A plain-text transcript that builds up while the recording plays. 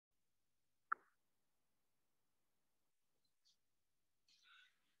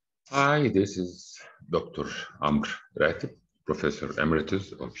Hi, this is Dr. Amr Ratib, Professor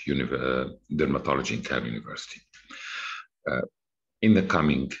Emeritus of Dermatology in Cairo University. In the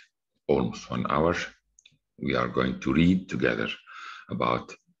coming almost 1 hour, we are going to read together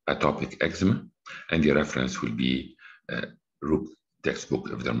about atopic eczema, and the reference will be Rook Textbook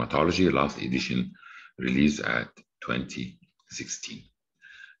of Dermatology, last edition released at 2016.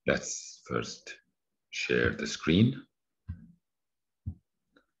 Let's first share the screen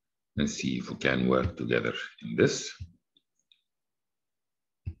and see if we can work together in this.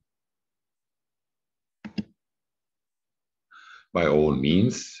 By all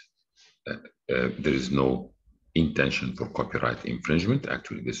means, there is no intention for copyright infringement.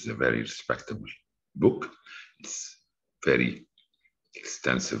 Actually, this is a very respectable book. It's very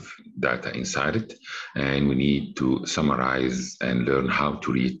extensive data inside it, and we need to summarize and learn how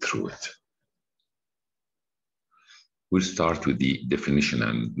to read through it. We'll start with the definition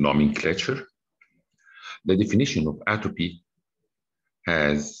and nomenclature. The definition of atopy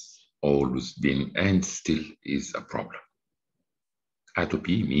has always been and still is a problem.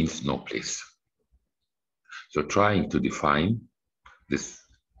 Atopy means no place. So trying to define this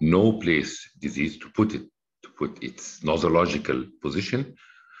no place disease, to put its nosological position,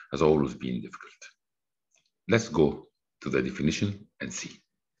 has always been difficult. Let's go to the definition and see.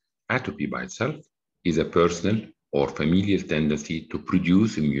 Atopy by itself is a personal or familial tendency to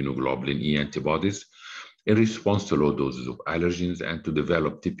produce immunoglobulin E antibodies in response to low doses of allergens and to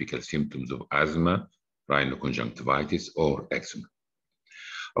develop typical symptoms of asthma, rhinoconjunctivitis, or eczema.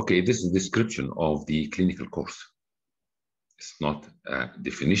 Okay, this is a description of the clinical course. It's not a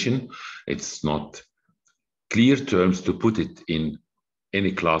definition. It's not clear terms to put it in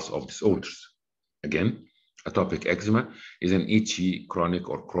any class of disorders. Again, atopic eczema is an itchy, chronic,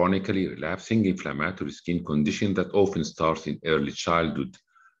 or chronically relapsing inflammatory skin condition that often starts in early childhood.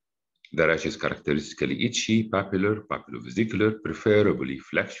 The rash is characteristically itchy, papular, papulovesicular, preferably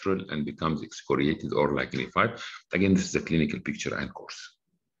flexural, and becomes excoriated or lichenified. Again, this is a clinical picture and course.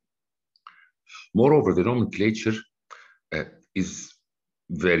 Moreover, the nomenclature is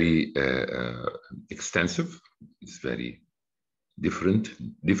very extensive. It's very different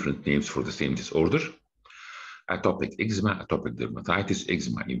names for the same disorder. Atopic eczema, atopic dermatitis,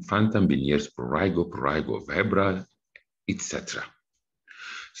 eczema infantum, Benier's prurigo, prurigo vibra, etc.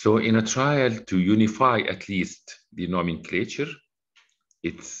 So in a trial to unify at least the nomenclature,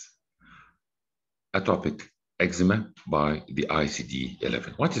 it's atopic eczema by the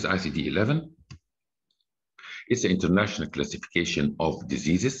ICD-11. What is ICD-11? It's the International Classification of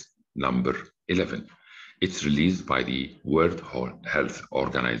Diseases, number 11. It's released by the World Health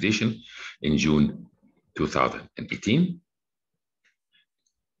Organization in June 2018,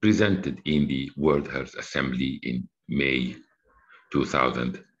 presented in the World Health Assembly in May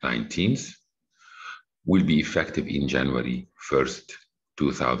 2019, will be effective in January 1st,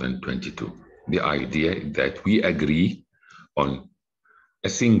 2022. The idea is that we agree on a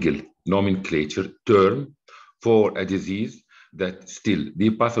single nomenclature term for a disease that still the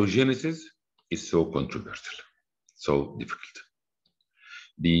pathogenesis is so controversial, so difficult.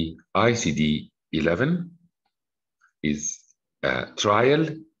 The ICD-11 is a trial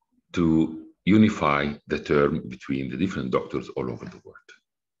to unify the term between the different doctors all over the world.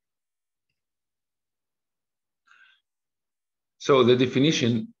 So the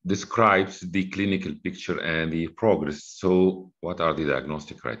definition describes the clinical picture and the progress. So what are the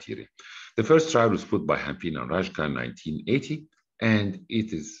diagnostic criteria? The first trial was put by Hampin and Rajka in 1980, and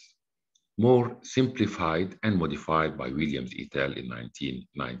it is more simplified and modified by Williams et al. In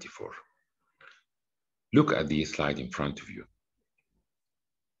 1994. Look at the slide in front of you.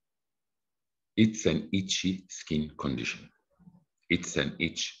 It's an itchy skin condition. It's an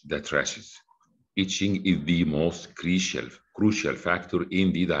itch that rashes. Itching is the most crucial factor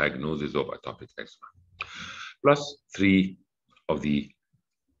in the diagnosis of atopic eczema. Plus 3 of the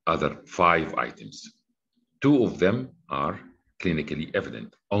other 5 items. 2 of them are clinically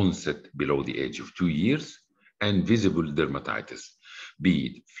evident: onset below the age of 2 years and visible dermatitis, be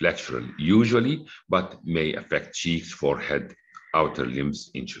it flexural usually, but may affect cheeks, forehead, outer limbs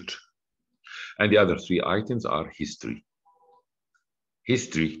in children. And the other 3 items are history.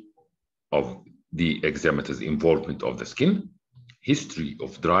 History of the eczematous involvement of the skin, history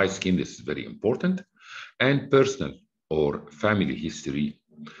of dry skin, this is very important, and personal or family history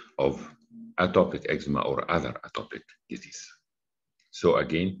of atopic eczema or other atopic disease. So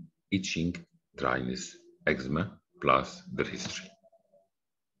again, itching, dryness, eczema, plus their history.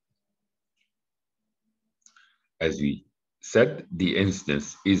 As we said, the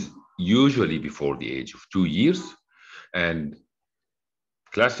incidence is usually before the age of 2 years, and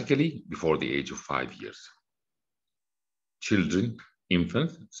classically before the age of 5 years. Children,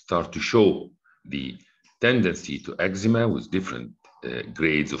 infants, start to show the tendency to eczema with different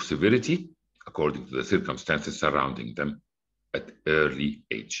grades of severity according to the circumstances surrounding them at early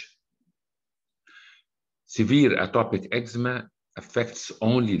age. Severe atopic eczema affects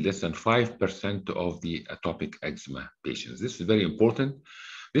only less than 5% of the atopic eczema patients. This is very important.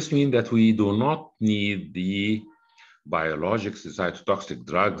 This means that we do not need the biologics, cytotoxic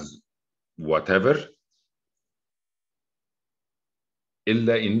drugs, whatever,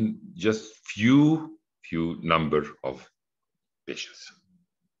 in just few number of patients.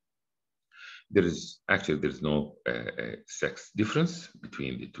 There's no sex difference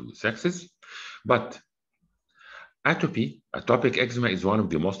between the two sexes, but atopic eczema is one of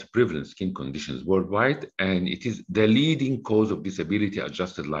the most prevalent skin conditions worldwide, and it is the leading cause of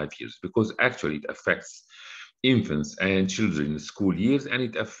disability-adjusted life years because actually it affects infants and children in school years, and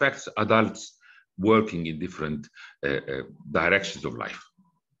it affects adults working in different directions of life.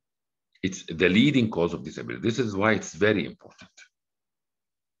 It's the leading cause of disability. This is why it's very important.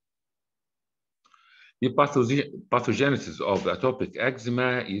 The pathogenesis of atopic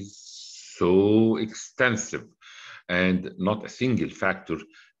eczema is so extensive, and not a single factor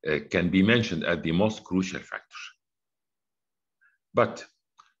can be mentioned as the most crucial factor. But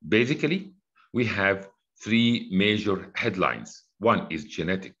basically, we have three major headlines. One is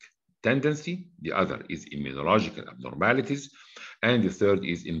genetic tendency, the other is immunological abnormalities, and the third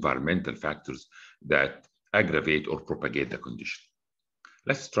is environmental factors that aggravate or propagate the condition.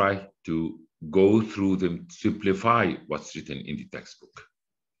 Let's try to go through them, simplify what's written in the textbook.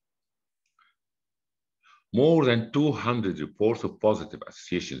 More than 200 reports of positive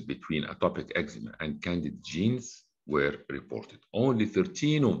associations between atopic eczema and candida genes were reported. Only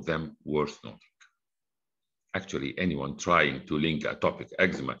 13 of them worth noting. Actually, anyone trying to link atopic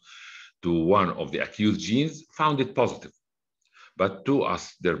eczema to one of the accused genes found it positive. But to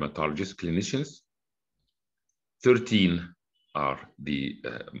us dermatologists, clinicians, 13 are the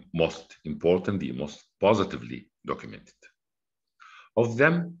most important, the most positively documented. Of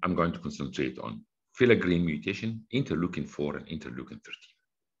them, I'm going to concentrate on filagreen mutation, interleukin-4, and interleukin-13.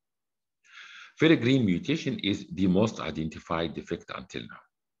 Filagreen mutation is the most identified defect until now.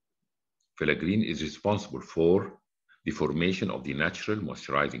 Filagreen is responsible for the formation of the natural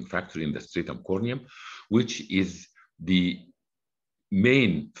moisturizing factor in the stratum corneum, which is the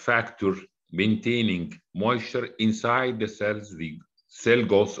main factor maintaining moisture inside the cells, the cell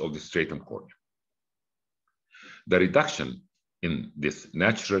ghosts of the stratum corneum. The reduction in this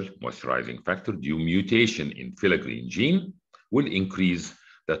natural moisturizing factor due mutation in filagreen gene will increase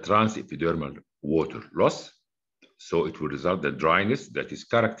the transepidermal water loss, so it will result in dryness that is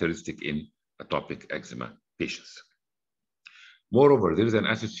characteristic in atopic eczema patients. Moreover, there is an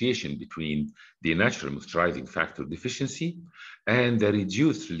association between the natural moisturizing factor deficiency and the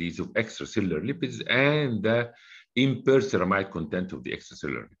reduced release of extracellular lipids and the impaired ceramide content of the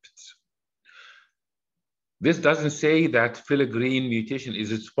extracellular lipids. This doesn't say that filagreen mutation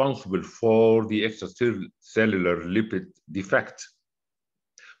is responsible for the extracellular lipid defect,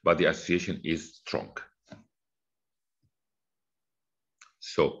 but the association is strong.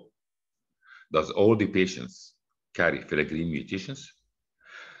 So, does all the patients carry filagreen mutations?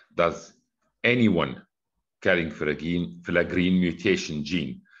 Does anyone carrying filagreen mutation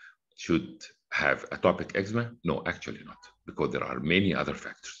gene should have atopic eczema? No, actually not, because there are many other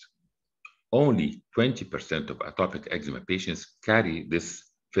factors. Only 20% of atopic eczema patients carry this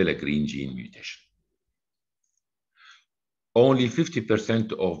filagreen gene mutation. Only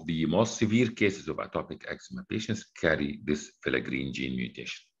 50% of the most severe cases of atopic eczema patients carry this filagreen gene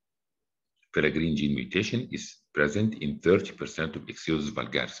mutation. Filagreen gene mutation is present in 30% of Ixodes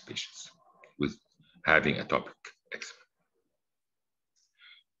vulgaris patients with having atopic eczema.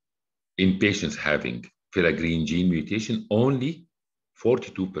 In patients having filagreen gene mutation, only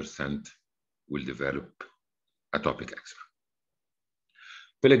 42% will develop atopic eczema.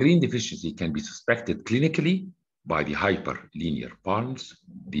 Filagreen deficiency can be suspected clinically by the hyperlinear palms,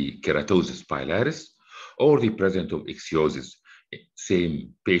 the keratosis pilaris, or the presence of ichthyosis,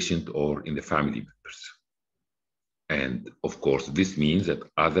 same patient or in the family members. And of course, this means that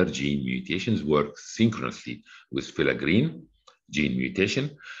other gene mutations work synchronously with filagreen gene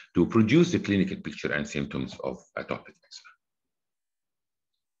mutation to produce the clinical picture and symptoms of atopic eczema.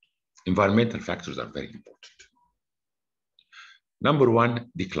 Environmental factors are very important. Number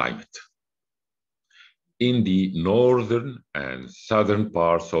one, the climate. In the northern and southern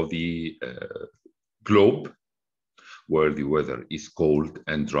parts of the globe, where the weather is cold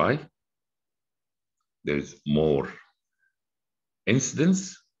and dry, there is more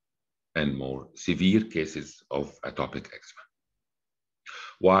incidence and more severe cases of atopic eczema.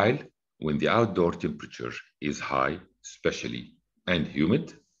 While when the outdoor temperature is high, especially and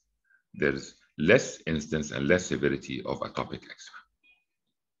humid, there's less incidence and less severity of atopic eczema.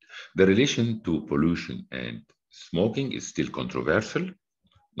 The relation to pollution and smoking is still controversial,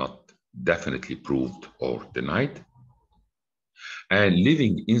 not definitely proved or denied. And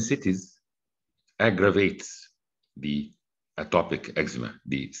living in cities aggravates the atopic eczema,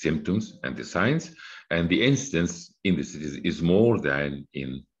 the symptoms and the signs, and the incidence in the cities is more than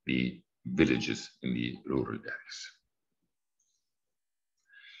in the villages, in the rural areas.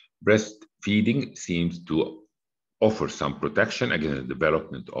 Breastfeeding seems to offer some protection against the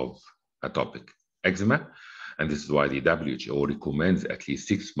development of atopic eczema, and this is why the WHO recommends at least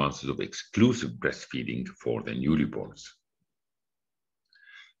 6 months of exclusive breastfeeding for the newlyborns.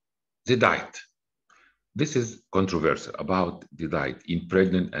 The diet. This is controversial about the diet in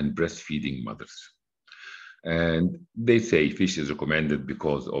pregnant and breastfeeding mothers. And they say fish is recommended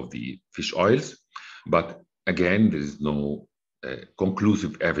because of the fish oils, but again, there is no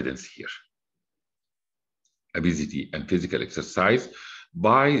conclusive evidence here. Obesity and physical exercise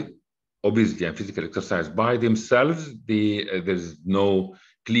by themselves, there is no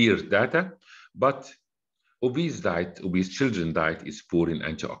clear data, but obese children diet is poor in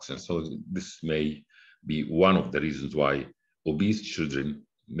antioxidants. So this may be one of the reasons why obese children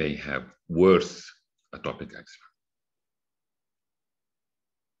may have worse atopic eczema.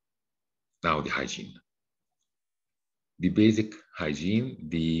 Now the hygiene. The basic hygiene,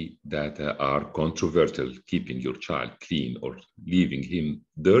 the data are controversial, keeping your child clean or leaving him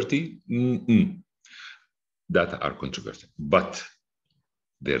dirty. Data are controversial, but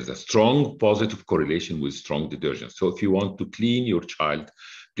there's a strong positive correlation with strong detergents. So if you want to clean your child,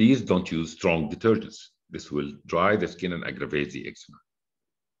 please don't use strong detergents. This will dry the skin and aggravate the eczema.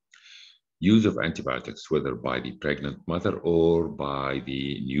 Use of antibiotics, whether by the pregnant mother or by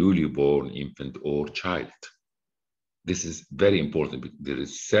the newly born infant or child. This is very important because there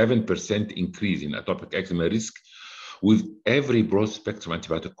is 7% increase in atopic eczema risk with every broad spectrum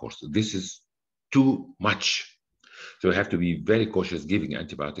antibiotic course. This is too much. So we have to be very cautious giving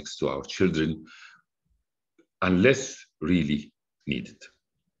antibiotics to our children unless really needed.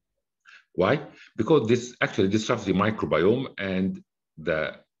 Why? Because this actually disrupts the microbiome, and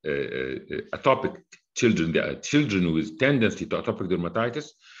the atopic children, the children with tendency to atopic dermatitis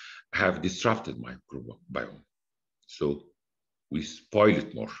have disrupted microbiome. So we spoil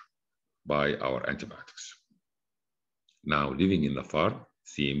it more by our antibiotics. Now, living in the farm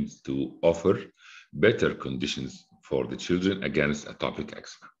seems to offer better conditions for the children against atopic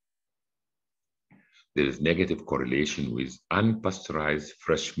eczema. There is negative correlation with unpasteurized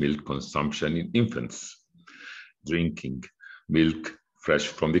fresh milk consumption in infants, drinking milk fresh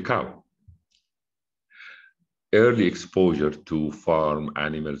from the cow. Early exposure to farm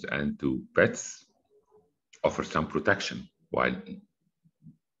animals and to pets offer some protection, while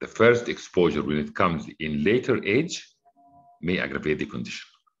the first exposure, when it comes in later age, may aggravate the condition.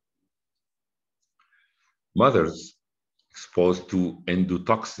 Mothers exposed to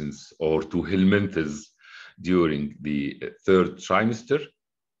endotoxins or to helminthes during the third trimester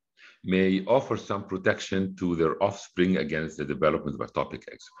may offer some protection to their offspring against the development of atopic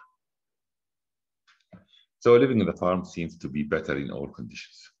eczema. So living in the farm seems to be better in all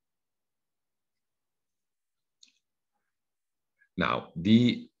conditions. Now,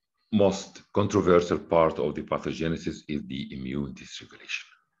 the most controversial part of the pathogenesis is the immune dysregulation.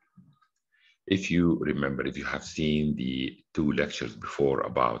 If you remember, if you have seen the 2 lectures before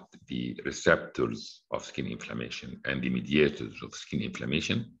about the receptors of skin inflammation and the mediators of skin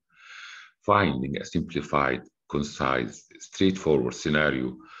inflammation, finding a simplified, concise, straightforward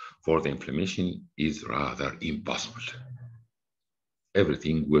scenario for the inflammation is rather impossible.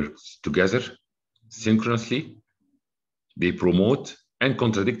 Everything works together synchronously. They promote and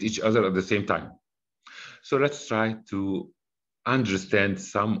contradict each other at the same time. So let's try to understand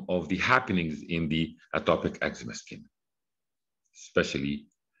some of the happenings in the atopic eczema skin, especially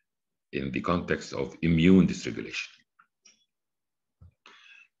in the context of immune dysregulation.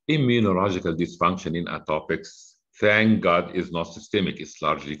 Immunological dysfunction in atopics, thank God, is not systemic. It's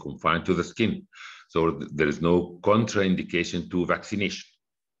largely confined to the skin. So there is no contraindication to vaccination.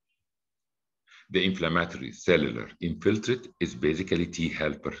 The inflammatory cellular infiltrate is basically T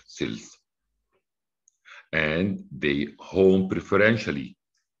helper cells, and they home preferentially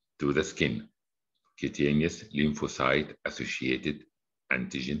to the skin, cutaneous lymphocyte associated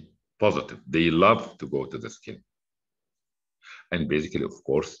antigen positive. They love to go to the skin. And basically, of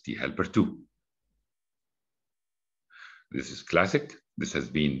course, T helper 2. This is classic. This has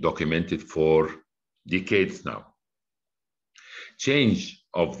been documented for decades now. Change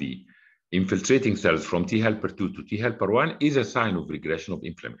of the infiltrating cells from T helper 2 to T helper 1 is a sign of regression of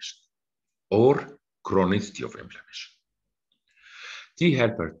inflammation or chronicity of inflammation. T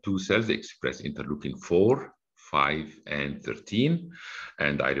helper 2 cells express interleukin 4, 5, and 13.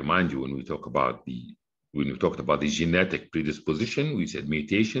 And I remind you, when we talked about the genetic predisposition, we said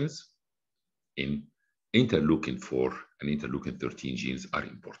mutations in interleukin 4 and interleukin 13 genes are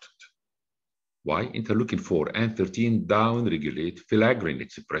important. Why? Interleukin 4 and 13 downregulate filaggrin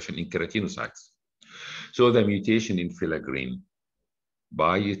expression in keratinocytes. So the mutation in filaggrin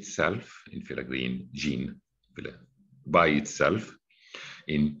by itself, in filaggrin gene by itself,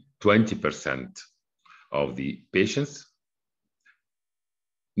 in 20% of the patients,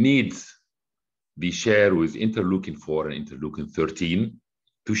 needs the share with interleukin 4 and interleukin 13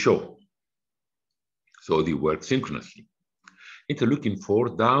 to show. So they work synchronously. Interleukin 4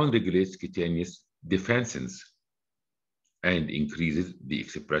 downregulates cutaneous defensins and increases the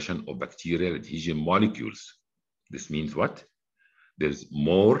expression of bacterial adhesion molecules. This means what? There's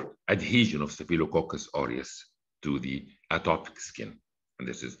more adhesion of Staphylococcus aureus to the atopic skin. And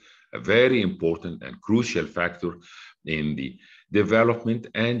this is a very important and crucial factor in the development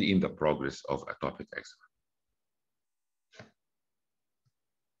and in the progress of atopic eczema.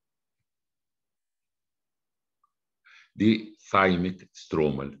 The thymic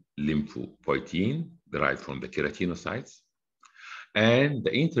stromal lymphopoietin derived from the keratinocytes, and the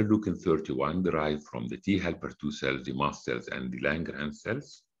interleukin 31 derived from the T helper 2 cells, the mast cells, and the Langerhans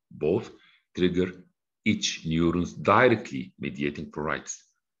cells, both trigger itch neurons directly mediating pruritus.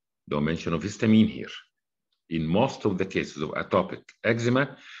 No mention of histamine here. In most of the cases of atopic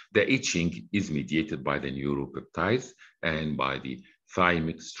eczema, the itching is mediated by the neuropeptides and by the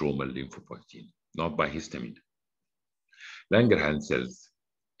thymic stromal lymphopoietin, not by histamine. Langerhans cells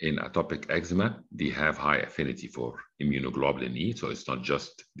in atopic eczema, they have high affinity for immunoglobulin E, so it's not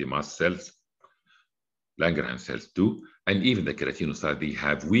just the mast cells. Langerhans cells too, and even the keratinocytes, they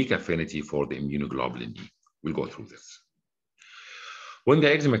have weak affinity for the immunoglobulin E. We'll go through this. When the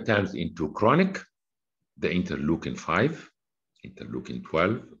eczema turns into chronic, the interleukin 5, interleukin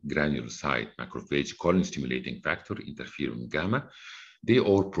 12, granulocyte macrophage colon-stimulating factor, interferon gamma, they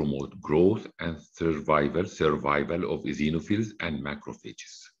all promote growth and survival of eosinophils and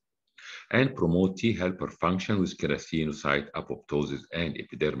macrophages, and promote T helper function with keratinocyte apoptosis and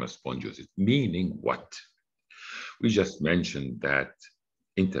epidermal spongiosis. Meaning what? We just mentioned that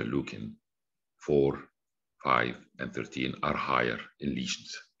interleukin 4, 5, and 13 are higher in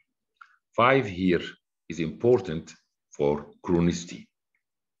lesions. 5 here is important for chronicity.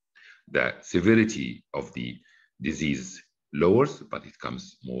 The severity of the disease lowers, but it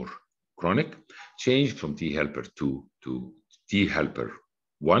becomes more chronic. Change from T helper 2 to T helper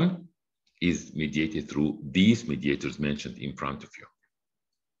 1 is mediated through these mediators mentioned in front of you.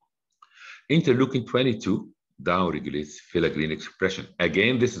 Interleukin 22 downregulates filaggrin expression.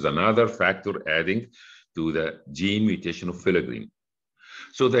 Again, this is another factor adding to the gene mutation of filaggrin.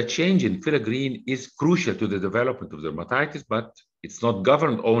 So the change in filaggrin is crucial to the development of dermatitis, but it's not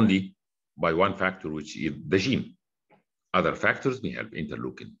governed only by one factor, which is the gene. Other factors may help: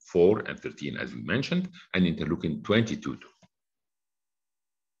 interleukin 4 and 13, as we mentioned, and interleukin 22 too.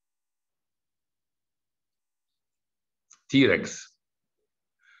 Tregs.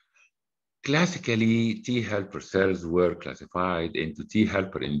 Classically, T helper cells were classified into T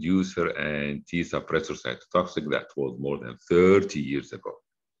helper inducer and T suppressor cytotoxic. That was more than 30 years ago.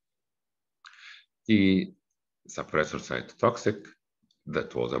 T suppressor cytotoxic,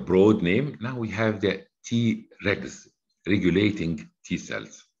 that was a broad name. Now we have the Tregs, regulating T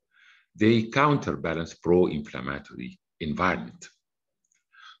cells. They counterbalance pro-inflammatory environment.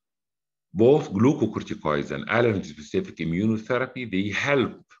 Both glucocorticoids and allergen-specific immunotherapy, they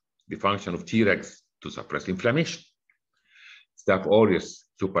help the function of Tregs to suppress inflammation. Staph aureus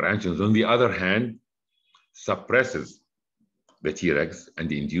superantigens, on the other hand, suppresses the Tregs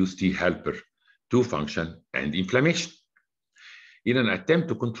and induce T helper 2 function and inflammation. In an attempt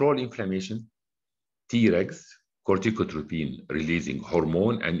to control inflammation, Tregs, corticotropin releasing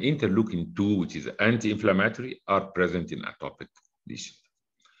hormone, and interleukin 2, which is anti-inflammatory, are present in atopic lesions.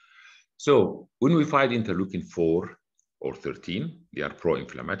 So when we find interleukin 4 or 13, they are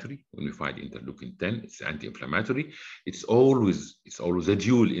pro-inflammatory. When we find interleukin 10, it's anti-inflammatory. It's always a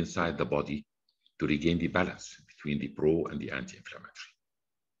duel inside the body to regain the balance between the pro and the anti-inflammatory.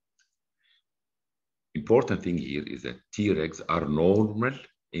 Important thing here is that Tregs are normal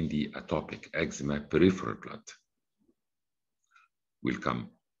in the atopic eczema peripheral blood. We'll come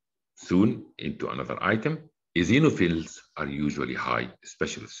soon into another item. Eosinophils are usually high,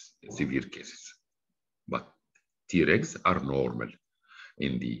 especially in severe cases, but Tregs are normal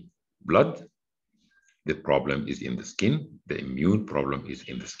in the blood. The problem is in the skin. The immune problem is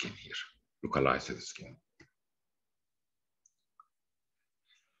in the skin here, localized to the skin.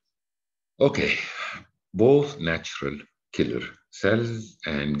 Okay, both natural killer cells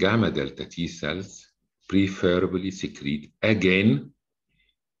and gamma delta T cells preferably secrete again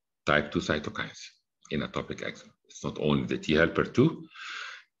type 2 cytokines in atopic eczema. It's not only the T helper 2.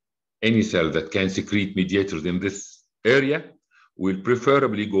 Any cell that can secrete mediators in this area will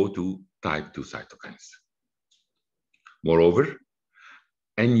preferably go to type 2 cytokines. Moreover,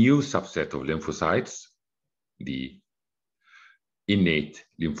 a new subset of lymphocytes, the innate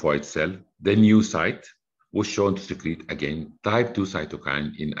lymphoid cell, the new site, was shown to secrete again type 2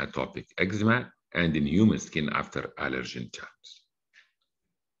 cytokine in atopic eczema and in human skin after allergen charms.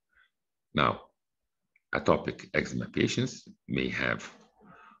 Now, atopic eczema patients may have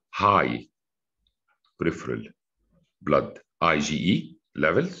high peripheral blood IgE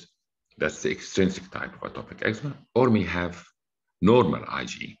levels, that's the extrinsic type of atopic eczema, or may have normal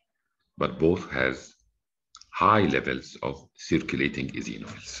IgE, but both has high levels of circulating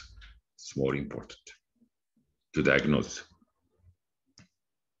eosinophils. It's more important to diagnose.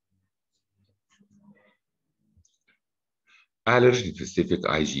 Allergen-specific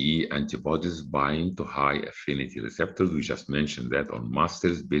IgE antibodies bind to high affinity receptors. We just mentioned that on mast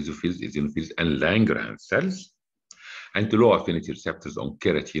cells, basophils, eosinophils, and Langerhans cells, and to low affinity receptors on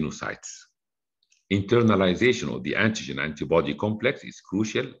keratinocytes. Internalization of the antigen-antibody complex is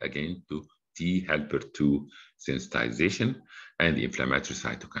crucial, again, to T helper 2 sensitization and the inflammatory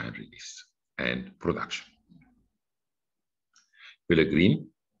cytokine release and production. Filaggrin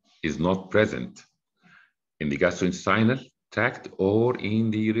is not present in the gastrointestinal tract or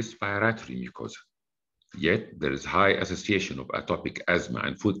in the respiratory mucosa. Yet there is high association of atopic asthma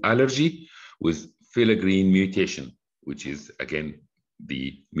and food allergy with filaggrin mutation, which is, again,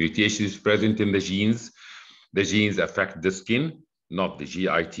 the mutation is present in the genes. The genes affect the skin, not the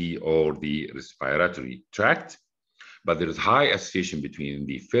GIT or the respiratory tract, but there is high association between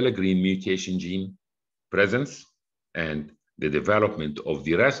the filaggrin mutation gene presence and the development of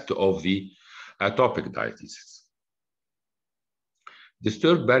the rest of the atopic diathesis.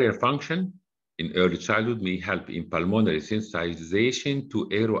 Disturbed barrier function in early childhood may help in pulmonary sensitization to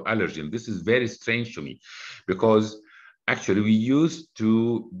aeroallergen. This is very strange to me because actually we used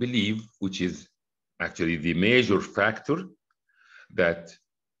to believe, which is actually the major factor, that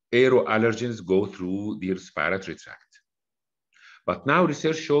aeroallergens go through the respiratory tract. But now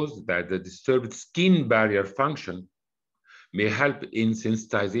research shows that the disturbed skin barrier function may help in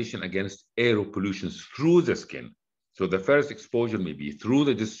sensitization against aero pollutions through the skin. So the first exposure may be through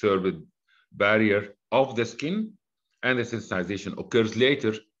the disturbed barrier of the skin, and the sensitization occurs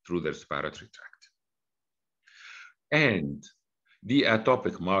later through the respiratory tract. And the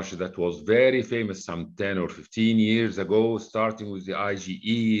atopic march that was very famous some 10 or 15 years ago, starting with the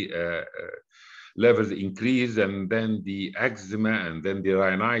IgE levels increase, and then the eczema, and then the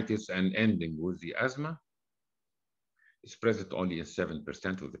rhinitis, and ending with the asthma, is present only in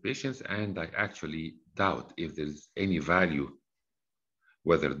 7% of the patients, and I actually doubt if there's any value,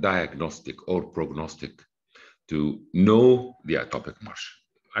 whether diagnostic or prognostic, to know the atopic march.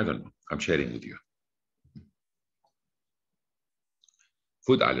 I don't know, I'm sharing with you.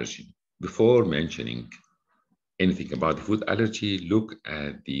 Food allergy. Before mentioning anything about the food allergy, look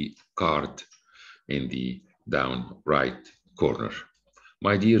at the card in the down right corner.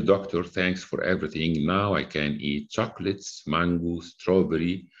 My dear doctor, thanks for everything. Now I can eat chocolates, mango,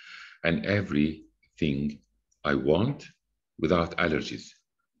 strawberry, and everything I want without allergies.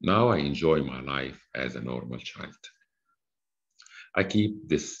 Now I enjoy my life as a normal child. I keep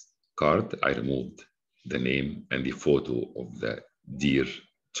this card. I removed the name and the photo of the dear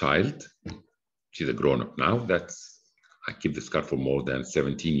child. She's a grown-up now. I keep this card for more than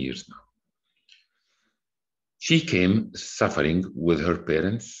 17 years now. She came suffering with her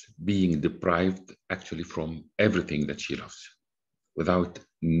parents, being deprived actually from everything that she loves, without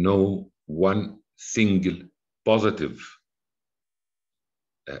no one single positive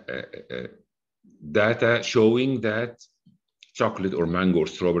data showing that chocolate or mango or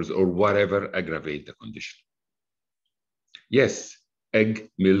strawberries or whatever aggravate the condition. Yes, egg,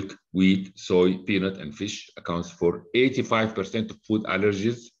 milk, wheat, soy, peanut, and fish accounts for 85% of food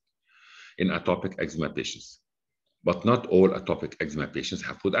allergies in atopic eczema patients. But not all atopic eczema patients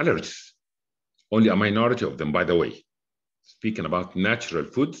have food allergies. Only a minority of them, by the way. Speaking about natural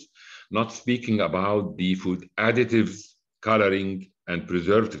foods, not speaking about the food additives, coloring, and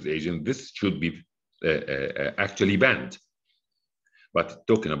preservative agents. This should be actually banned. But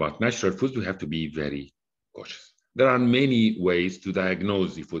talking about natural foods, we have to be very cautious. There are many ways to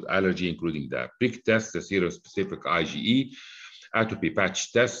diagnose the food allergy, including the prick test, the serum-specific IgE, atopy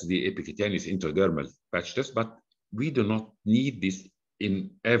patch test, the epicutaneous intradermal patch test, but we do not need this in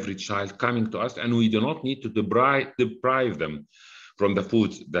every child coming to us, and we do not need to deprive them from the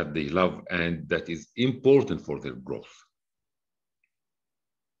foods that they love and that is important for their growth.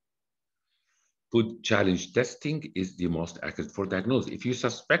 Food challenge testing is the most accurate for diagnosis. If you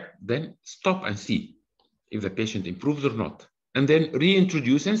suspect, then stop and see if the patient improves or not, and then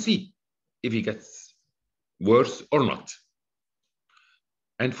reintroduce and see if he gets worse or not.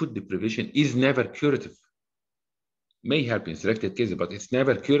 And food deprivation is never curative. May help in selected cases, but it's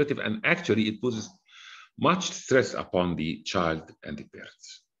never curative, and actually it poses much stress upon the child and the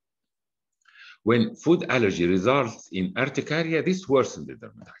parents. When food allergy results in urticaria, this worsens the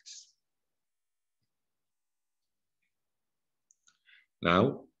dermatitis.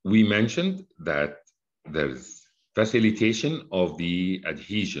 Now, we mentioned that there's facilitation of the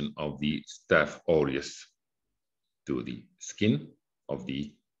adhesion of the Staph aureus to the skin of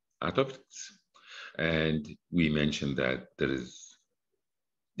the atopics. And we mentioned that there is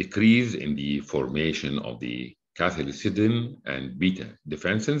decrease in the formation of the cathelicidin and beta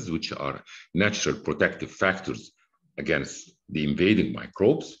defensins, which are natural protective factors against the invading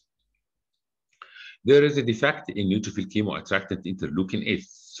microbes. There is a defect in neutrophil chemoattractant interleukin 8.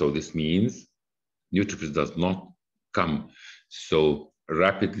 So this means neutrophils does not come so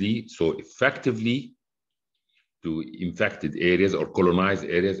rapidly, so effectively to infected areas or colonized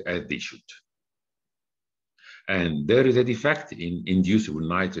areas as they should. And there is a defect in inducible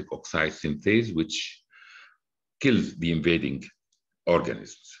nitric oxide synthase, which kills the invading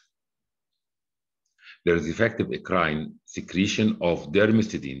organisms. There is effective eccrine secretion of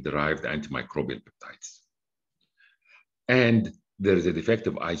dermestidine-derived antimicrobial peptides. And there is a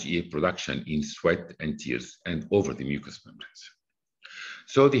defective IgA production in sweat and tears and over the mucous membranes.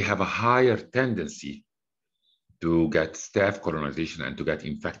 So they have a higher tendency to get staph colonization and to get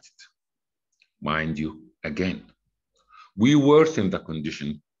infected. Mind you, again, we worsen the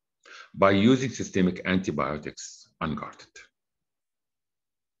condition by using systemic antibiotics unguarded.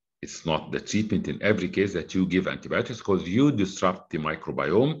 It's not the treatment in every case that you give antibiotics, because you disrupt the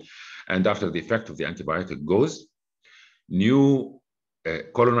microbiome, and after the effect of the antibiotic goes, new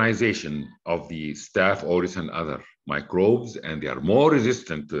colonization of the Staph aureus and other microbes, and they are more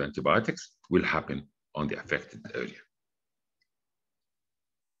resistant to antibiotics, will happen on the affected area.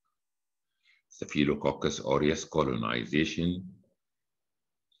 Staphylococcus aureus colonization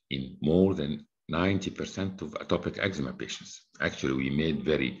in more than 90% of atopic eczema patients. Actually, we made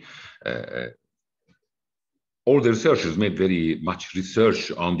all the researchers made very much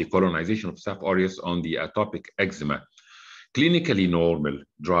research on the colonization of Staph aureus on the atopic eczema. Clinically normal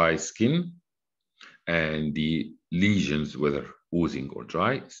dry skin and the lesions, whether oozing or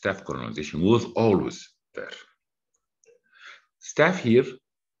dry, staph colonization was always there. Staph here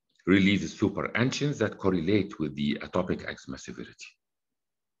releases superantigens that correlate with the atopic eczema severity.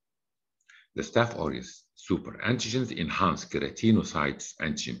 The Staph aureus superantigens enhance keratinocytes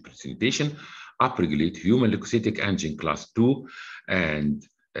antigen presentation, upregulate human leukocytic antigen class 2 and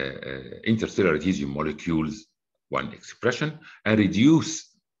intercellular adhesion molecules 1 expression, and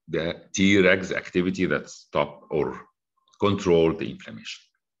reduce the Tregs activity that stop or control the inflammation.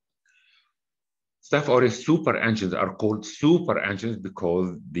 Staph aureus superantigens are called superantigens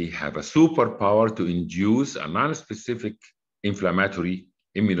because they have a superpower to induce a non-specific inflammatory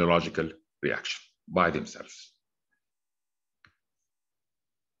immunological reaction by themselves.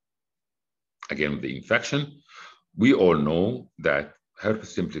 Again, the infection, we all know that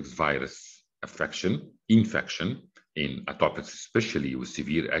herpes simplex virus infection in atopics, especially with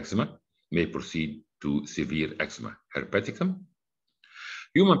severe eczema, may proceed to severe eczema herpeticum.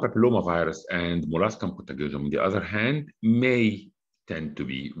 Human papillomavirus and molluscum contagiosum, on the other hand, may tend to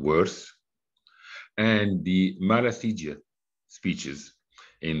be worse. And the malassezia species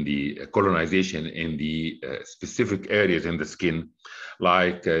in the colonization in the specific areas in the skin,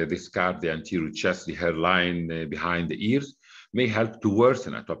 like the scalp, the anterior chest, the hairline behind the ears, may help to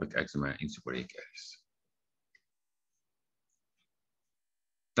worsen atopic eczema in seborrheic areas.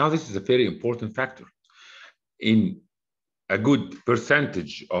 Now, this is a very important factor. In a good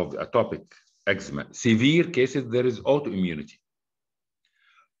percentage of atopic eczema, severe cases, there is autoimmunity.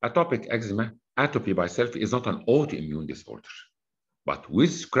 Atopic eczema, atopy by self, is not an autoimmune disorder. But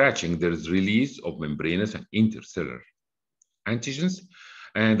with scratching, there is release of membranous and intercellular antigens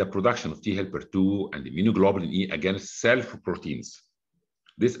and the production of T helper 2 and immunoglobulin E against self proteins.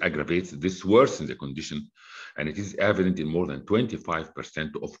 This aggravates, this worsens the condition, and it is evident in more than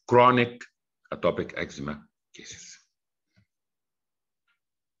 25% of chronic atopic eczema cases.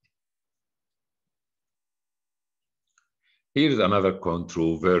 Here's another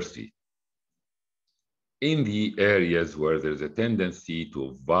controversy. In the areas where there's a tendency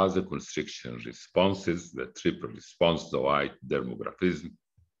to vasoconstriction responses, the triple response, the white dermographism,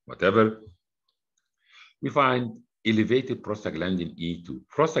 whatever, we find elevated prostaglandin E2.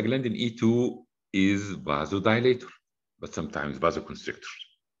 Prostaglandin E2 is vasodilator, but sometimes vasoconstrictor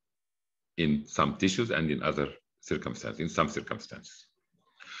in some tissues and in other circumstances, in some circumstances.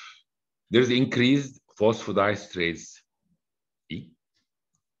 There's increased phosphodiesterase E,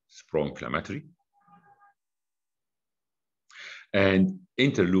 it's pro-inflammatory, and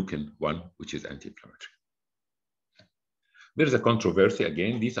interleukin-1, which is anti-inflammatory. There's a controversy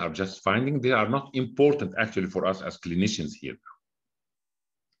again. These are just findings. They are not important actually for us as clinicians here.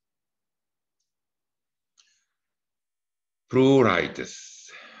 Pruritus.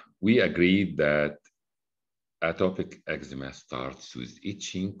 We agreed that atopic eczema starts with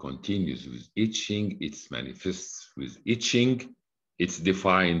itching, continues with itching, it manifests with itching. It's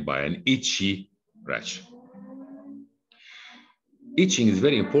defined by an itchy rash. Itching is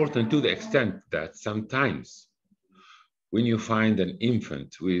very important to the extent that sometimes when you find an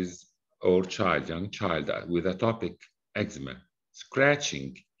infant with, or child, young child with atopic eczema,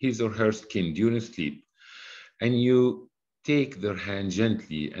 scratching his or her skin during sleep, and you take their hand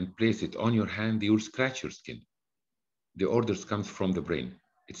gently and place it on your hand, they will scratch your skin. The orders comes from the brain.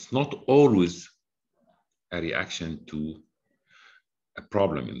 It's not always a reaction to a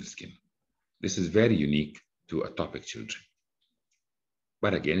problem in the skin. This is very unique to atopic children.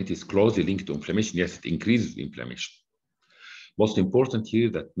 But again, it is closely linked to inflammation. Yes, it increases inflammation. Most important here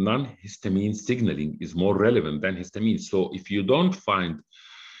that non-histamine signaling is more relevant than histamine. So if you don't find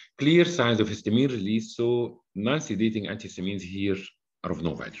clear signs of histamine release, so non-sedating antihistamines here are of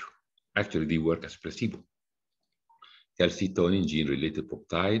no value. Actually, they work as placebo. Calcitonin gene-related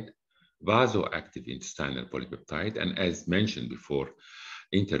peptide, vasoactive intestinal polypeptide, and as mentioned before,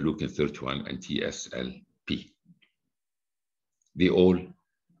 interleukin-31 and TSLP. They all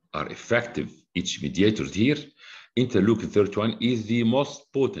are effective itch mediators here. Interleukin-31 is the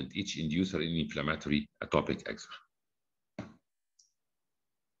most potent itch inducer in inflammatory atopic eczema.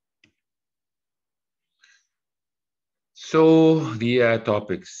 So the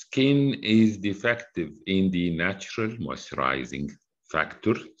atopic skin is defective in the natural moisturizing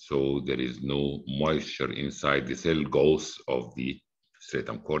factor. So there is no moisture inside the cell walls of the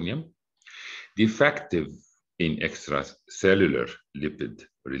stratum corneum. Defective in extracellular lipid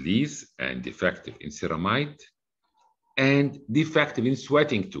release, and defective in ceramide, and defective in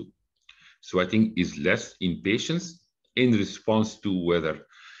sweating too. Sweating is less in patients in response to whether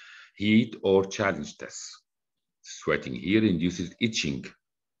heat or challenge tests. Sweating here induces itching.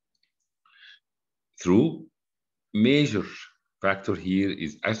 Through major factor here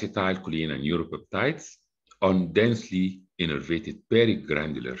is acetylcholine and neuropeptides on densely innervated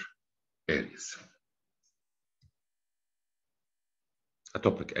perigranular areas.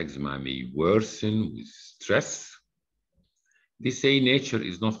 Atopic eczema may worsen with stress. They say nature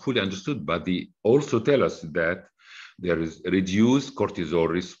is not fully understood, but they also tell us that there is reduced cortisol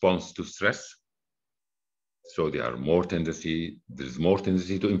response to stress. So there's more tendency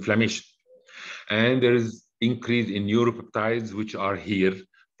to inflammation. And there is increase in neuropeptides, which are here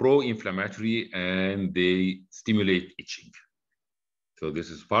pro-inflammatory, and they stimulate itching. So this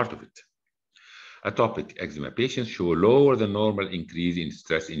is part of it. Atopic eczema patients show lower than normal increase in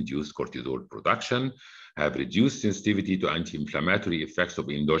stress-induced cortisol production, have reduced sensitivity to anti-inflammatory effects of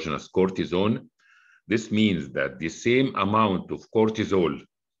endogenous cortisone. This means that the same amount of cortisol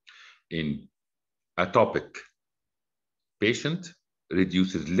in atopic patient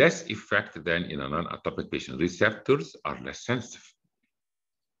reduces less effect than in a non-atopic patient. Receptors are less sensitive.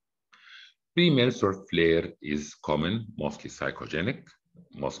 Premenstrual flare is common, mostly psychogenic,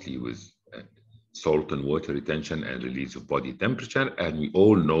 mostly with salt and water retention and release of body temperature. And we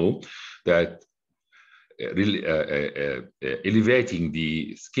all know that elevating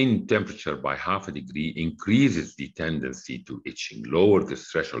the skin temperature by ½ a degree increases the tendency to itching, lower the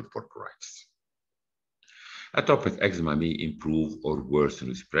threshold for pruritus. Atopic eczema may improve or worsen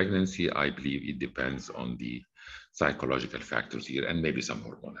with pregnancy. I believe it depends on the psychological factors here and maybe some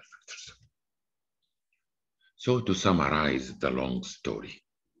hormonal factors. So to summarize the long story,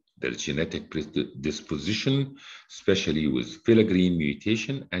 there is genetic predisposition, especially with filaggrin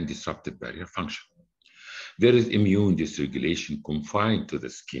mutation and disrupted barrier function. There is immune dysregulation confined to the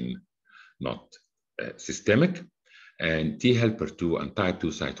skin, not systemic, And T helper 2 and type 2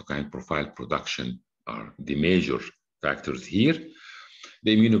 cytokine profile production are the major factors here.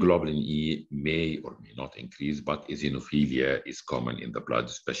 The immunoglobulin E may or may not increase, but eosinophilia is common in the blood,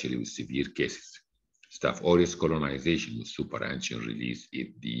 especially with severe cases. Staph aureus colonization with superantigen release is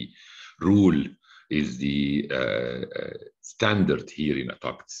the rule, is the standard here in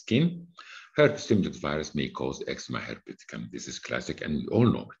atopic skin. Herpes simplex virus may cause eczema herpeticum. This is classic, and we all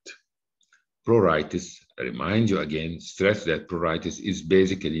know it. Pruritus, I remind you again, stress that pruritus is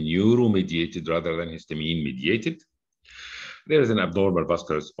basically neuromediated rather than histamine-mediated. There is an abnormal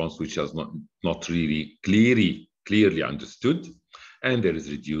vascular response which is not really clearly understood, and there is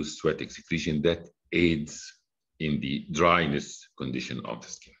reduced sweat excretion that aids in the dryness condition of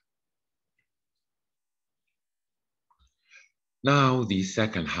the skin. Now, the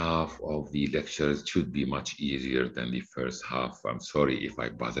second half of the lectures should be much easier than the first half. I'm sorry if I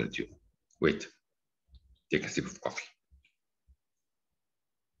bothered you. Wait, take a sip of coffee.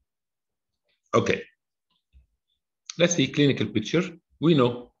 Okay, let's see clinical picture. We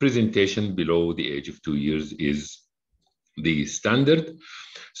know presentation below the age of 2 years is the standard,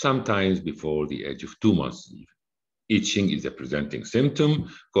 sometimes before the age of 2 months. Itching is a presenting symptom,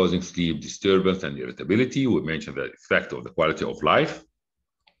 causing sleep disturbance and irritability. We mentioned the effect of the quality of life.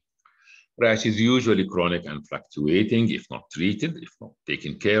 Rash is usually chronic and fluctuating if not treated, if not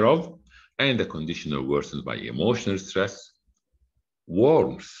taken care of, and the condition worsens by emotional stress,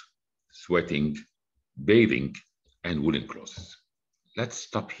 warmth, sweating, bathing, and woolen clothes. Let's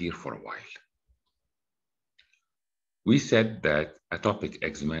stop here for a while. We said that atopic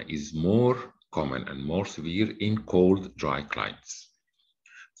eczema is more common and more severe in cold, dry climates.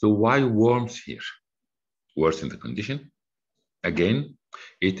 So why warmth here? Worsen the condition. Again,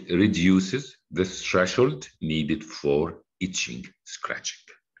 it reduces the threshold needed for itching, scratching.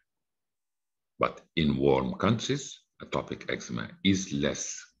 But in warm countries, atopic eczema is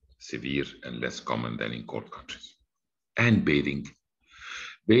less severe and less common than in cold countries. And bathing.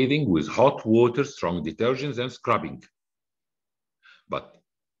 Bathing with hot water, strong detergents, and scrubbing. But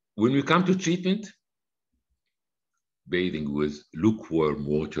when we come to treatment, bathing with lukewarm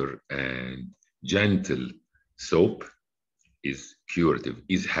water and gentle soap is curative,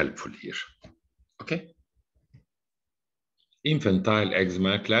 is helpful here. Okay? Infantile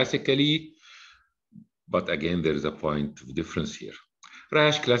eczema classically, but again, there is a point of difference here.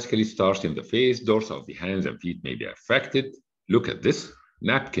 Rash classically starts in the face, dorsal of the hands and feet may be affected. Look at this.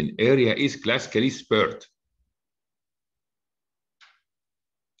 Napkin area is classically spurred.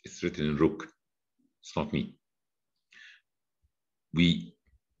 It's written in Rook. It's not me. We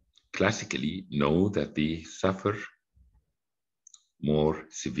classically know that they suffer more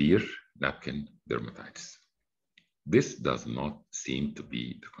severe napkin dermatitis. This does not seem to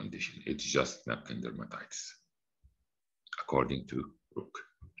be the condition. It's just napkin dermatitis, according to Rook.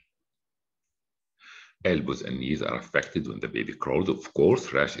 Elbows and knees are affected when the baby crawls. Of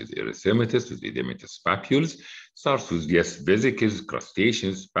course, rash is erythematous with edematous papules. Starts with, yes, vesicles,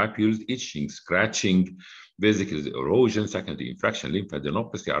 crustaceans, papules, itching, scratching, vesicles, erosion, secondary infection,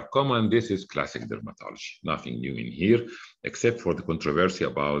 lymphadenopathy are common. This is classic dermatology. Nothing new in here, except for the controversy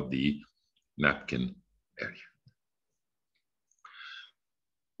about the napkin area.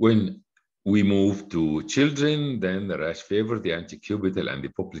 When we move to children, then the rash favors the antecubital and the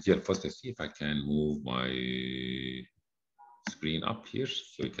popliteal. First, let's see if I can move my screen up here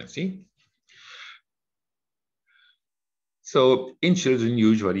so you can see. So in children,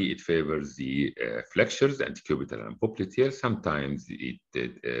 usually it favors the flexures, antecubital and popliteal. Sometimes it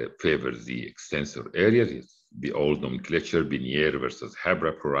favors the extensor areas. The old nomenclature, Biniere versus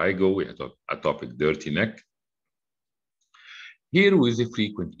Habra prurigo, we had atopic dirty neck. Here with the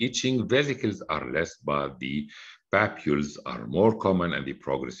frequent itching, vesicles are less, but the papules are more common and they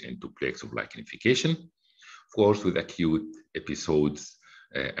progress into plaques of lichenification. Of course, with acute episodes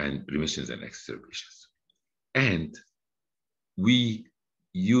and remissions and exacerbations. And we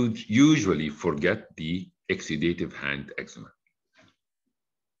usually forget the exudative hand eczema.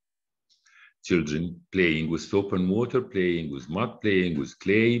 Children playing with soap and water, playing with mud, playing with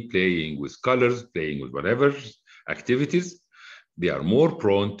clay, playing with colors, playing with whatever activities, they are more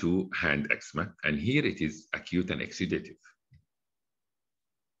prone to hand eczema, and here it is acute and exudative.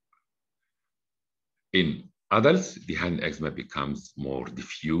 In adults, the hand eczema becomes more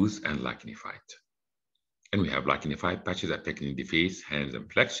diffuse and lichenified. And we have lichenified patches affecting the face, hands,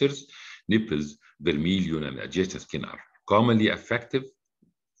 and flexures. Nipples, vermilion, and adjacent skin are commonly affected.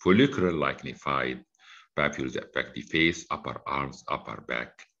 Follicular lichenified papules affect the face, upper arms, upper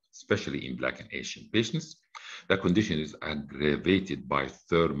back, especially in Black and Asian patients. The condition is aggravated by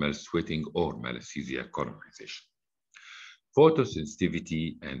thermal sweating or malassezia colonization.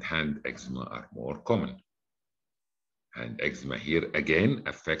 Photosensitivity and hand eczema are more common. Hand eczema here again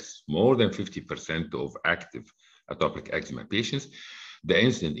affects more than 50% of active atopic eczema patients. The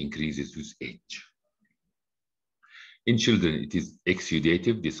incidence increases with age. In children, it is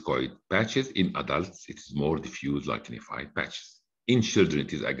exudative discoid patches. In adults, it is more diffuse lichenified patches. In children,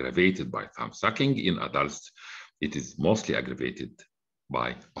 it is aggravated by thumb sucking. In adults, it is mostly aggravated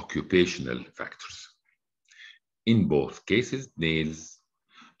by occupational factors. In both cases, nails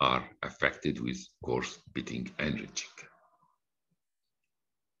are affected with coarse pitting and ridging.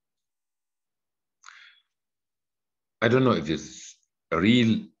 I don't know if there's a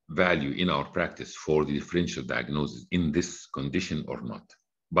real value in our practice for the differential diagnosis in this condition or not,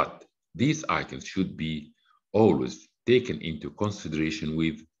 but these items should be always taken into consideration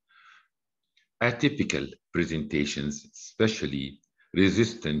with atypical presentations, especially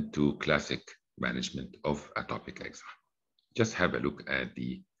resistant to classic management of atopic eczema. Just have a look at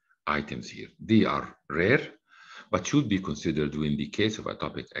the items here. They are rare, but should be considered when the case of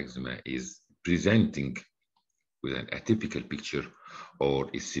atopic eczema is presenting with an atypical picture or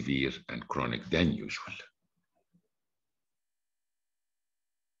is severe and chronic than usual.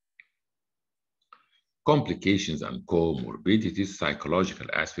 Complications and comorbidities, psychological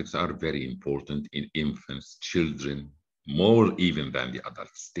aspects are very important in infants, children, more even than the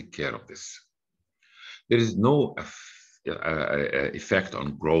adults. Take care of this. There is no effect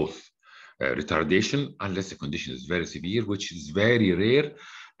on growth retardation unless the condition is very severe, which is very rare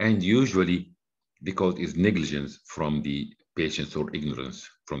and usually because it's negligence from the patients or ignorance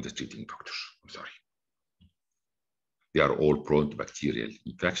from the treating doctors. I'm sorry. They are all prone to bacterial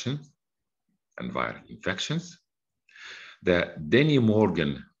infections and viral infections. The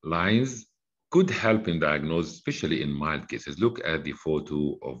Denny-Morgan lines could help in diagnosis, especially in mild cases. Look at the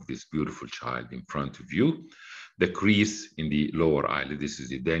photo of this beautiful child in front of you. The crease in the lower eyelid, this is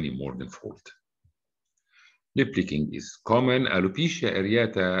the Denny-Morgan fault. Lip licking is common. Alopecia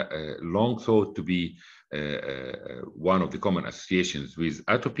areata, long thought to be one of the common associations with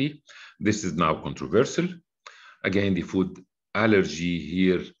atopy. This is now controversial. Again, the food allergy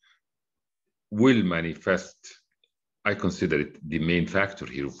here will manifest. I consider it the main factor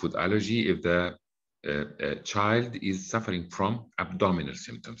here of food allergy if the child is suffering from abdominal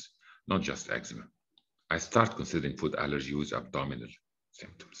symptoms, not just eczema. I start considering food allergy with abdominal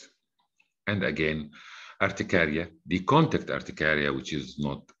symptoms. And again, urticaria, the contact urticaria, which is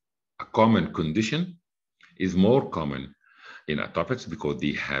not a common condition, is more common in atopics because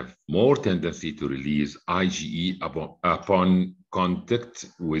they have more tendency to release IgE upon contact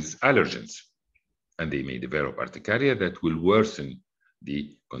with allergens. And they may develop urticaria that will worsen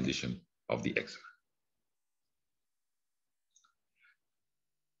the condition of the eczema.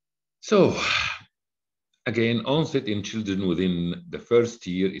 So, again, onset in children within the first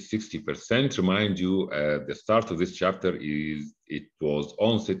year is 60%. Remind you, the start of this chapter is it was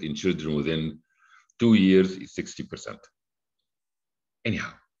onset in children within 2 years is 60%.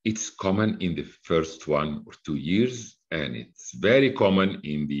 Anyhow, it's common in the first 1 or 2 years, and it's very common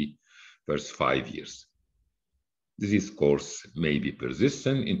in the first 5 years. Disease course may be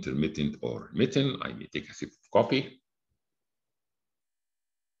persistent, intermittent, or remittent. I may take a sip of coffee.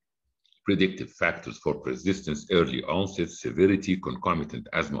 Predictive factors for persistence, early onset, severity, concomitant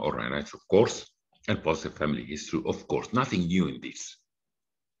asthma or rhinitis, of course, and positive family history, of course. Nothing new in this.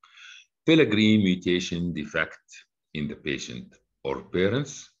 Pellegrini mutation defect in the patient or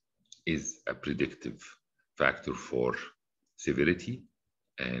parents is a predictive factor for severity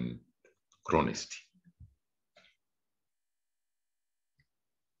and chronicity.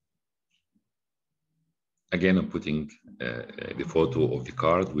 Again, I'm putting the photo of the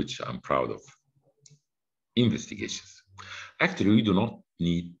card, which I'm proud of. Investigations. Actually, we do not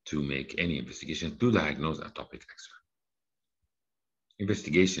need to make any investigation to diagnose atopic eczema.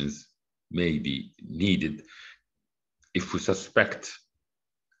 Investigations may be needed if we suspect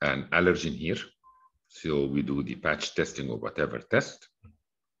an allergen here. So we do the patch testing or whatever test.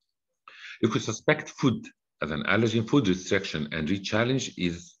 If we suspect food as an allergen, food restriction and re-challenge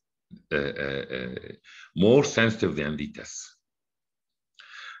is more sensitive than the tests.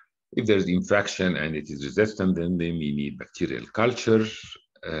 If there's infection and it is resistant, then we need bacterial culture.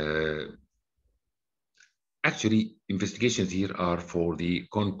 Actually, investigations here are for the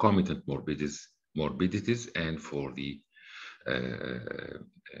concomitant morbidities and for the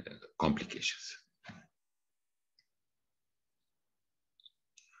complications.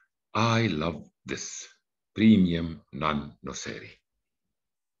 I love this premium non-noceri.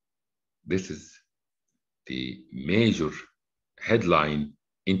 This is the major headline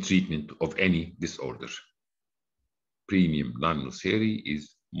in treatment of any disorder. premium non-noceri is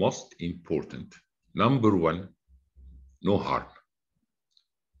most important. Number one, no harm.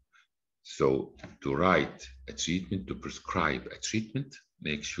 So to write a treatment, to prescribe a treatment,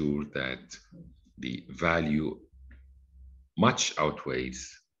 make sure that the value much outweighs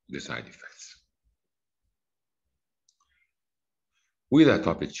the side effects. With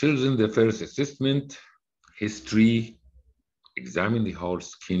atopic children, the first assessment, history, examine the whole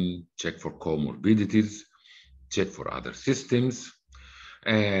skin, check for comorbidities, check for other systems,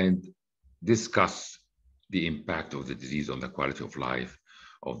 and discuss the impact of the disease on the quality of life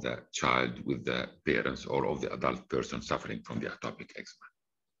of the child with the parents or of the adult person suffering from the atopic eczema.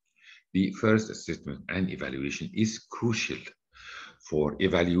 The first assessment and evaluation is crucial for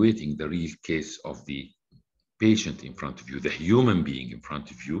evaluating the real case of the patient in front of you, the human being in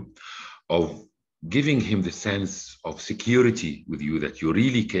front of you, of giving him the sense of security with you that you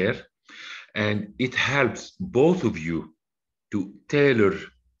really care. And it helps both of you to tailor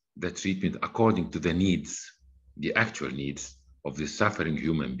the treatment according to the needs, the actual needs of the suffering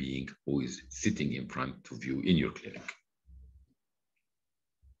human being who is sitting in front of you in your clinic.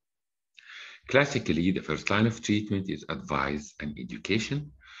 Classically, the first line of treatment is advice and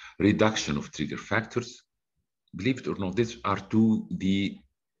education, reduction of trigger factors. Believe it or not, these are the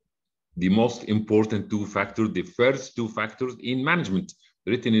most important two factors, the first two factors in management,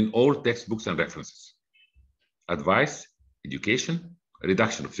 written in all textbooks and references. Advice, education,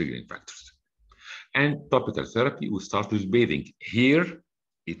 reduction of triggering factors. And topical therapy, we start with bathing. Here,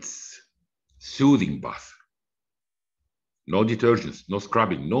 it's soothing bath. No detergents, no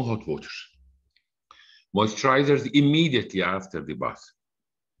scrubbing, no hot water. Moisturizers immediately after the bath.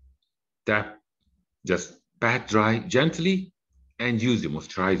 Tap, just pat dry gently and use the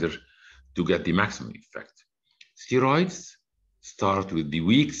moisturizer to get the maximum effect. Steroids, start with the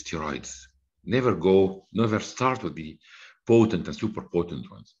weak steroids. Never start with the potent and super potent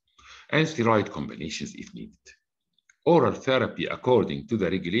ones. And steroid combinations if needed. Oral therapy according to the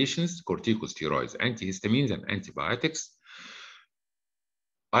regulations, corticosteroids, antihistamines, and antibiotics.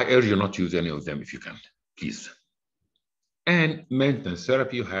 I urge you not to use any of them if you can, please. And maintenance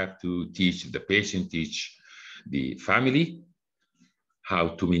therapy, you have to teach the patient, teach the family how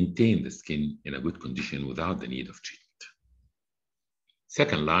to maintain the skin in a good condition without the need of treatment.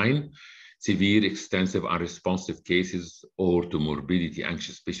 Second line, severe, extensive, unresponsive cases or to morbidity,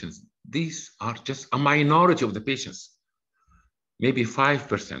 anxious patients. These are just a minority of the patients, maybe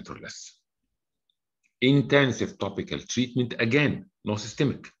 5% or less. Intensive topical treatment, again, no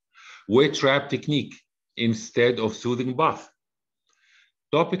systemic. Wet trap technique instead of soothing bath.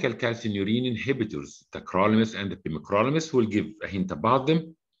 Topical calcineurin inhibitors, tacrolimus and the pimecrolimus, will give a hint about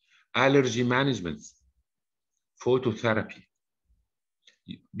them. Allergy management, phototherapy,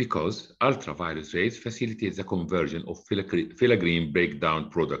 because ultraviolet rays facilitate the conversion of filaggrin breakdown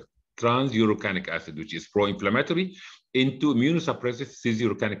product, transurocanic acid, which is pro-inflammatory, into immunosuppressive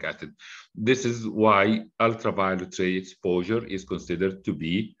cis-urocanic acid. This is why ultraviolet ray exposure is considered to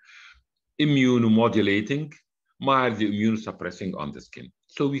be immunomodulating, mildly immunosuppressing on the skin.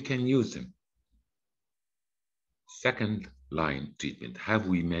 So we can use them. Second line treatment. Have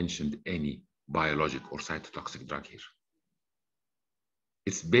we mentioned any biologic or cytotoxic drug here?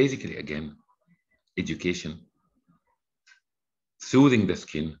 It's basically, again, education, soothing the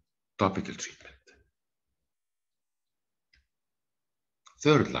skin, topical treatment.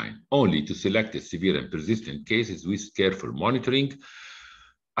 Third line, only to selected severe and persistent cases with careful monitoring.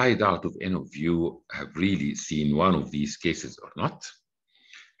 I doubt if any of you have really seen one of these cases or not.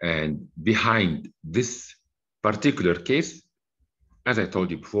 And behind this particular case, as I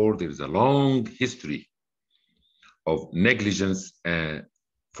told you before, there is a long history of negligence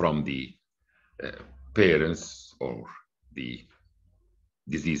from the parents or the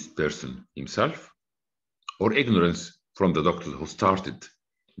diseased person himself, or ignorance from the doctor who started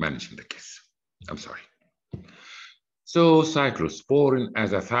managing the case. I'm sorry. So cyclosporin,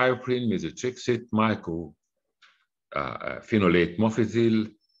 azathioprine, methotrexate, mycophenolate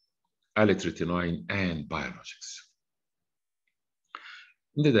mofetil, alitretinoin, and biologics.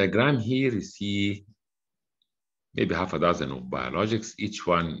 In the diagram here, you see maybe half a dozen of biologics. Each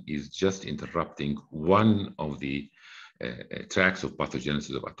one is just interrupting one of the tracks of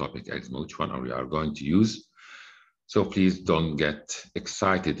pathogenesis of atopic eczema, which one we are going to use. So please don't get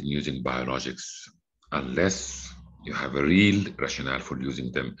excited in using biologics unless you have a real rationale for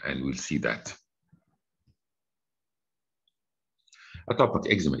using them, and we'll see that. Atopic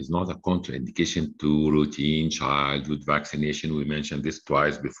eczema is not a contraindication to routine childhood vaccination. We mentioned this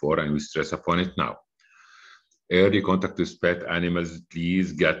twice before, and we stress upon it now. Early contact with pet animals,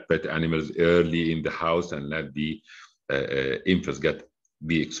 please get pet animals early in the house and let the infants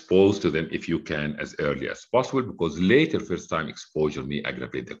be exposed to them if you can as early as possible, because later first-time exposure may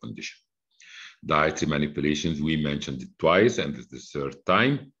aggravate the condition. Dietary manipulations, we mentioned it twice, and this is the third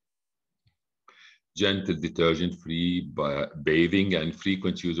time. Gentle detergent-free bathing and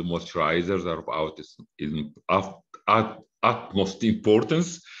frequent use of moisturizers are of utmost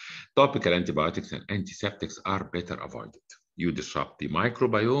importance. Topical antibiotics and antiseptics are better avoided. You disrupt the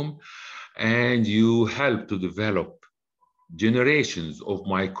microbiome and you help to develop generations of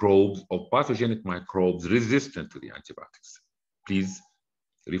microbes, of pathogenic microbes resistant to the antibiotics. Please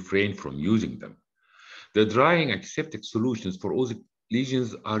refrain from using them. The drying antiseptic solutions for oozing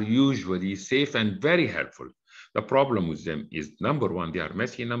lesions are usually safe and very helpful. The problem with them is, number one, they are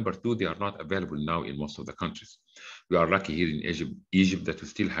messy. Number two, they are not available now in most of the countries. We are lucky here in Egypt that we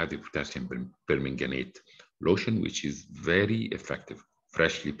still have the potassium permanganate lotion, which is very effective,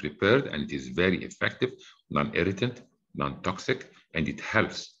 freshly prepared, and it is very effective, non-irritant, non-toxic, and it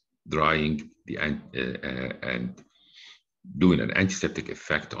helps drying the and doing an antiseptic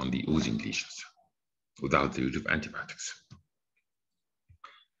effect on the oozing lesions without the use of antibiotics.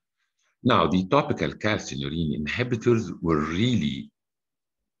 Now, the topical calcineurin inhibitors were really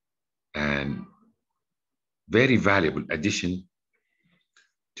a very valuable addition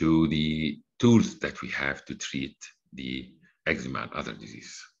to the tools that we have to treat the eczema and other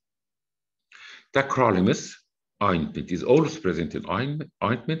diseases. Tacrolimus ointment is always present in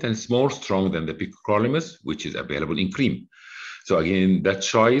ointment and is more strong than the picrolimus, which is available in cream. So again, that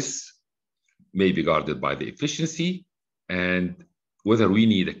choice may be guarded by the efficiency and whether we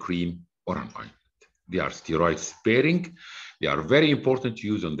need a cream or an ointment. They are steroid sparing. They are very important to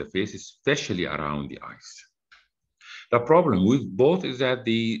use on the face, especially around the eyes. The problem with both is that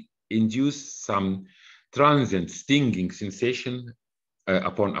they induce some transient stinging sensation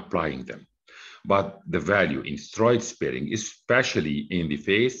upon applying them. But the value in steroid sparing, especially in the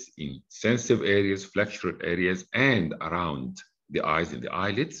face, in sensitive areas, flexural areas, and around the eyes and the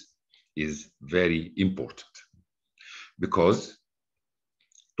eyelids, is very important, because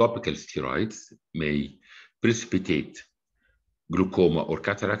topical steroids may precipitate glaucoma or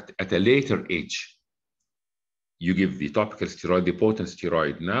cataract at a later age. You give the topical steroid, the potent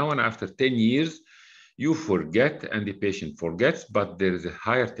steroid now, and after 10 years, you forget and the patient forgets, but there is a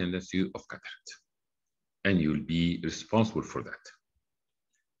higher tendency of cataract, and you'll be responsible for that.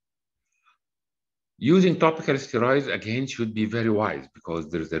 Using topical steroids, again, should be very wise, because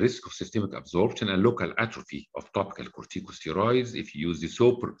there is a risk of systemic absorption and local atrophy of topical corticosteroids if you use the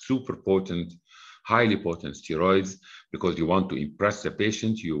super potent, highly potent steroids, because you want to impress the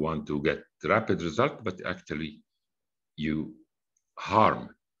patient, you want to get rapid result, but actually you harm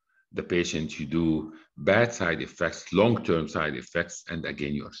the patient, you do bad side effects, long-term side effects, and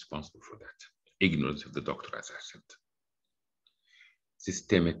again, you are responsible for that. Ignorance of the doctor, as I said.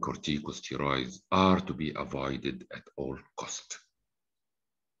 Systemic corticosteroids are to be avoided at all costs.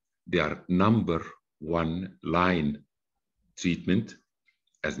 They are number one line treatment,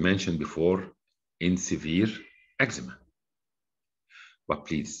 as mentioned before, in severe eczema. But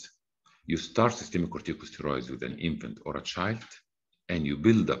please, you start systemic corticosteroids with an infant or a child, and you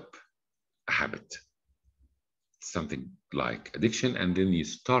build up a habit, something like addiction, and then you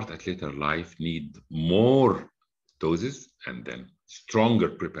start at later life, need more doses, and then stronger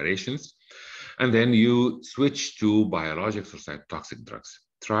preparations, and then you switch to biologics or cytotoxic drugs.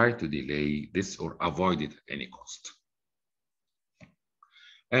 Try to delay this or avoid it at any cost.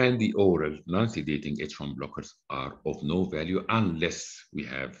 And the oral non-sedating H1 blockers are of no value unless we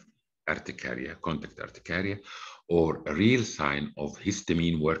have urticaria, contact urticaria, or a real sign of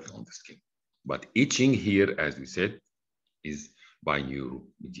histamine working on the skin. But itching here, as we said, is by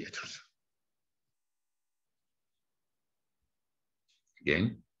neuromediators.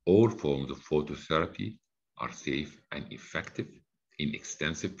 Again, all forms of phototherapy are safe and effective in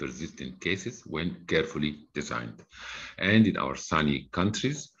extensive persistent cases when carefully designed. And in our sunny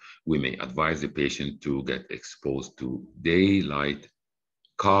countries, we may advise the patient to get exposed to daylight,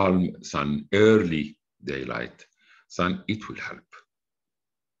 calm sun, early daylight sun. It will help.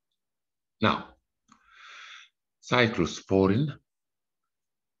 Now, cyclosporin,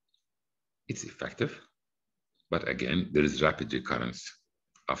 it's effective, but again, there is rapid recurrence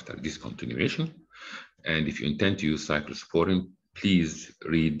after discontinuation. And if you intend to use cyclosporin, please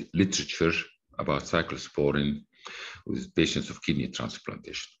read literature about cyclosporin with patients of kidney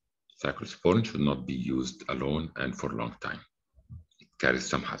transplantation. Cyclosporin should not be used alone and for a long time. It carries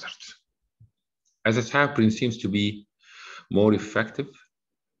some hazards. Azathioprine seems to be more effective,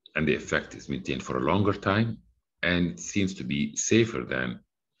 and the effect is maintained for a longer time, and it seems to be safer than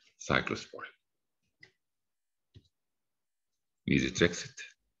cyclosporin. methotrexate,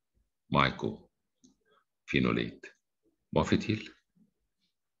 mycophenolate mofetil,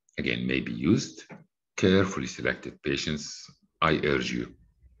 again, may be used. Carefully selected patients, I urge you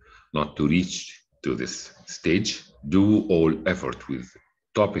not to reach to this stage. Do all effort with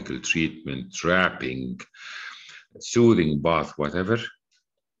topical treatment, wrapping, soothing bath, whatever,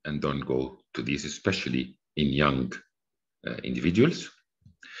 and don't go to these, especially in young individuals.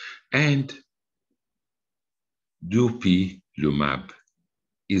 And dupilumab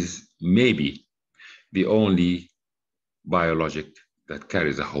is maybe the only biologic that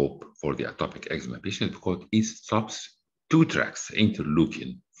carries a hope for the atopic eczema patient because it stops two tracks,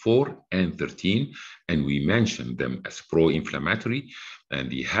 interleukin 4 and 13, and we mentioned them as pro-inflammatory,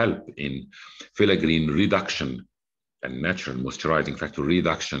 and they help in filaggrin reduction and natural moisturizing factor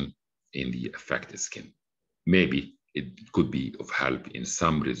reduction in the affected skin. Maybe it could be of help in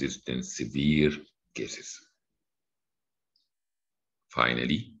some resistant severe cases.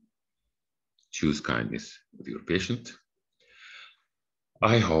 Finally, choose kindness with your patient.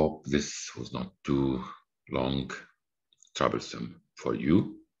 I hope this was not too long, troublesome for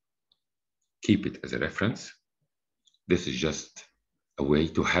you. Keep it as a reference. This is just a way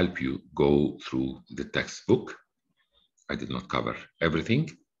to help you go through the textbook. I did not cover everything.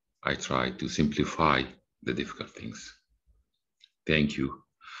 I tried to simplify the difficult things. Thank you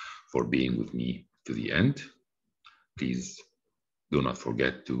for being with me to the end. Please do not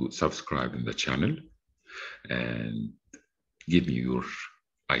forget to subscribe in the channel and give me your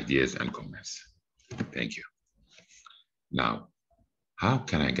ideas and comments. Thank you. Now, how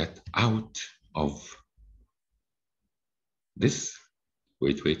can I get out of this?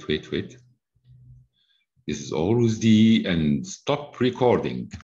 Wait. This is always the end. Stop recording.